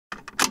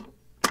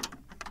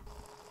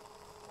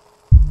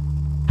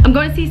I'm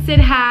going to see Sid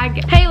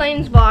Hag. Hey,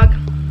 Layne's vlog.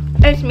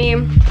 It's me.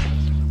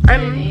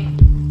 I'm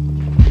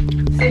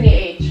Sydney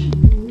H.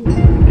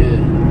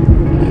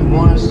 Yeah, it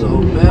wants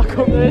so bad.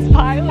 Welcome to this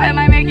pilot. Am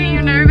I making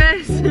you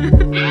nervous?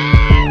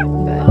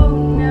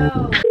 Oh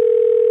no.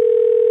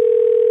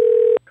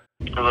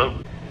 Hello?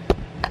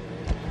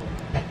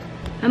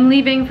 I'm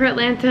leaving for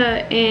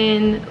Atlanta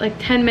in like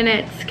 10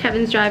 minutes.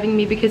 Kevin's driving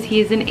me because he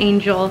is an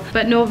angel.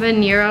 But Nova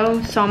and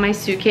Nero saw my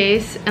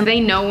suitcase and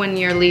they know when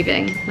you're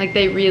leaving. Like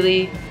they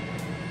really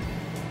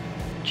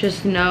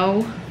just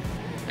know.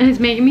 And it's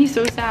making me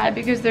so sad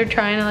because they're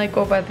trying to like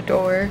go by the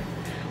door.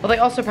 Well, they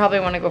also probably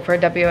want to go for a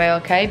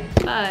WALK,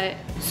 but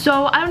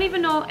so I don't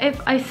even know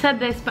if I said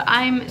this, but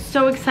I'm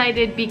so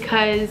excited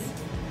because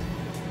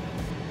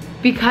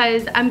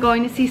I'm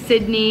going to see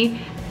Sydney.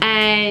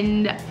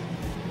 And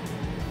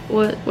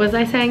what was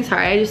I saying?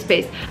 Sorry, I just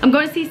spaced. I'm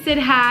going to see Sid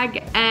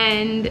Hag,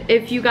 and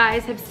if you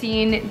guys have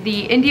seen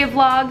the India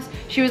vlogs,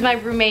 she was my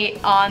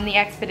roommate on the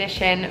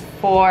expedition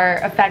for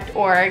Effect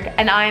Org,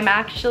 and I'm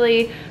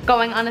actually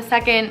going on a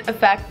second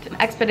Effect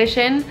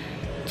expedition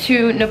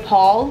to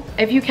Nepal.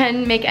 If you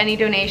can make any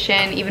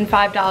donation, even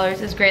 $5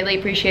 is greatly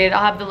appreciated.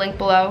 I'll have the link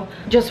below.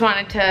 Just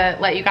wanted to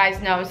let you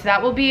guys know. So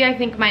that will be, I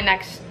think, my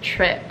next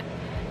trip.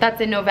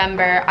 That's in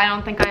November. I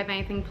don't think I have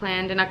anything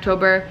planned in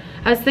October.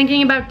 I was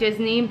thinking about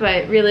Disney,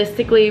 but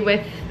realistically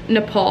with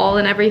Nepal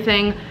and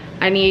everything,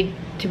 I need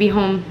to be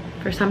home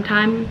for some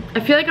time. I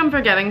feel like I'm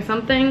forgetting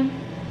something,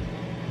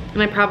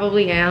 and I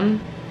probably am.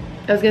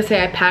 I was gonna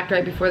say I packed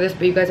right before this,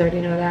 but you guys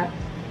already know that.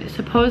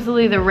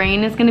 Supposedly the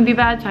rain is gonna be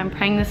bad, so I'm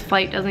praying this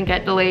flight doesn't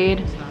get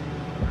delayed.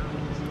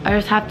 I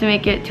just have to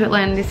make it to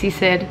Atlanta to see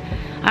Sid.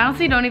 I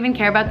honestly don't even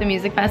care about the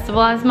music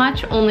festival as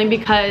much, only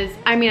because,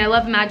 I mean, I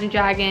love Imagine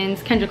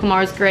Dragons, Kendrick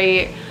Lamar's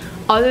great.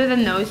 Other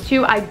than those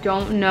two, I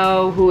don't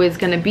know who is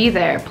gonna be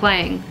there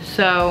playing.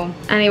 So,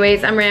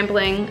 anyways, I'm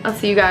rambling. I'll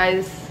see you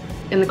guys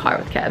in the car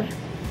with Kev.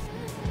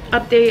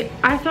 Update,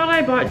 I thought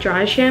I bought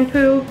dry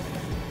shampoo,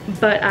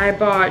 but I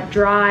bought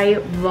dry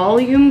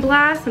volume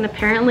blast, and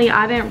apparently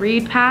I didn't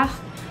read past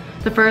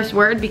the first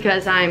word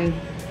because I'm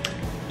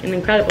an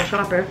incredible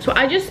shopper. So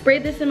I just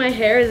sprayed this in my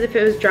hair as if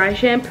it was dry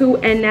shampoo,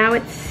 and now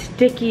it's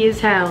sticky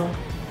as hell.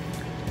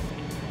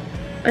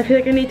 I feel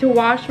like I need to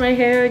wash my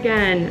hair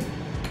again.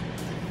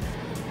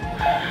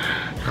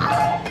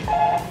 Oh,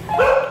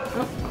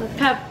 let's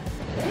have.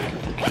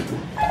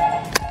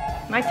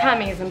 My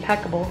timing is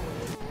impeccable.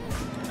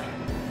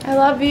 I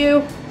love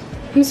you.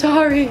 I'm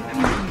sorry.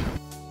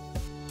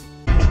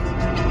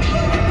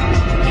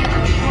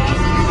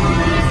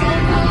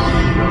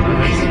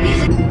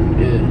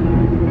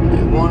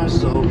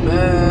 So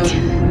bad.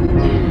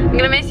 I'm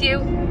gonna miss you.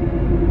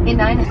 Hey,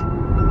 9.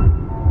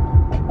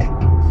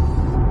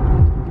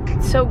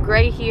 It's so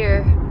gray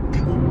here.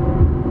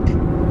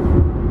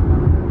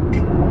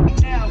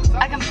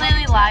 I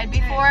completely lied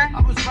before,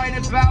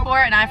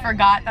 and I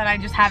forgot that I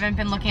just haven't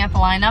been looking at the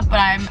lineup, but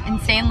I'm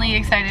insanely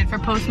excited for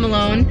Post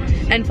Malone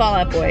and Fall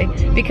Out Boy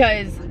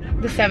because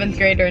the 7th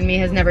grader in me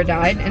has never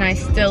died, and I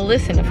still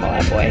listen to Fall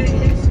Out Boy. Do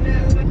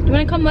you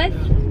wanna come with?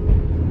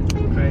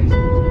 Crazy,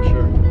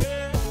 sure.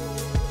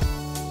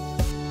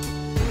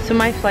 So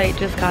my flight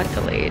just got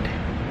delayed.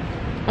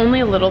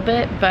 Only a little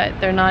bit, but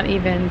they're not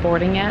even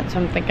boarding yet, so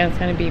I'm thinking it's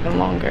gonna be even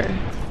longer.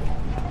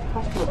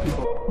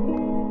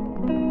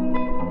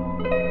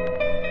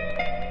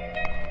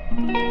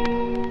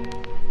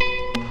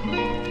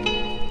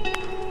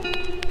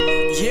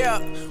 Yeah,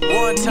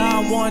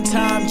 one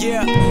time,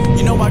 yeah.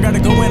 You know I gotta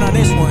go in on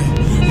this one.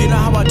 You know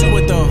how I do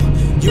it though.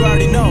 You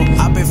already know.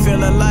 I've been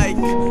feeling like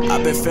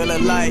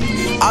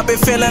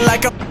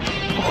a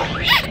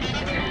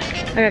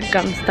I got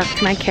gum stuck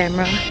to my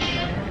camera,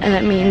 and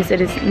that means it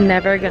is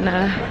never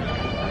gonna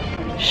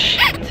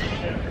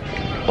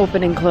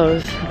open and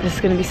close. This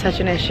is gonna be such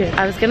an issue.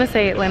 I was gonna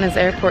say Atlanta's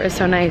airport is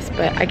so nice,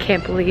 but I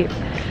can't believe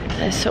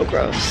that is so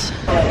gross.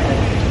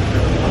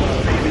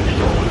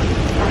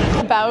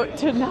 About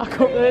to knock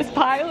over this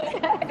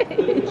pilot.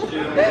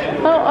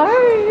 How are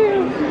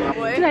you?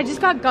 Dude, I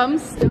just got gum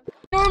stuck.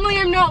 Normally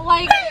I'm not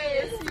like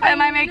this. Am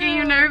I making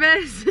you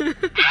nervous?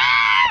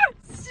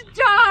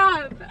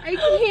 Stop! I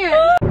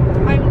can't.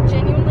 I'm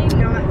genuinely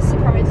not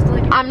surprised.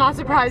 I'm not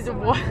surprised of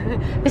what.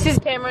 This is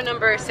camera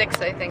number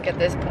 6, I think, at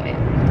this point.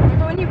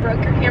 Remember when you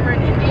broke your camera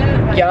in India?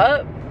 Like,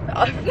 yup.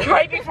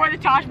 Right before the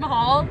Taj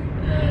Mahal.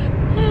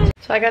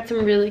 So I got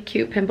some really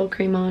cute pimple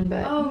cream on,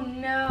 but. Oh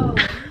no.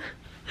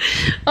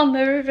 I'll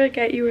never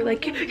forget you were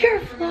like, you're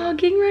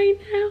vlogging right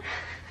now.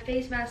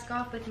 Face mask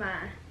off with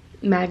my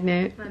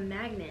magnet.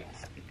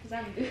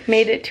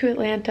 Made it to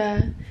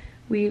Atlanta.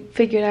 We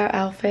figured out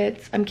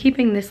outfits. I'm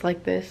keeping this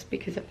like this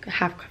because I'm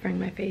half covering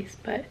my face,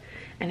 but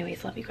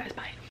anyways, love you guys,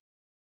 bye.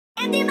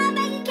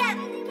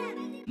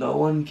 No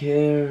one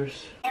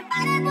cares. I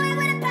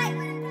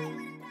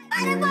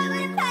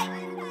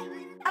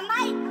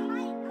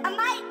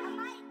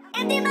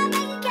might.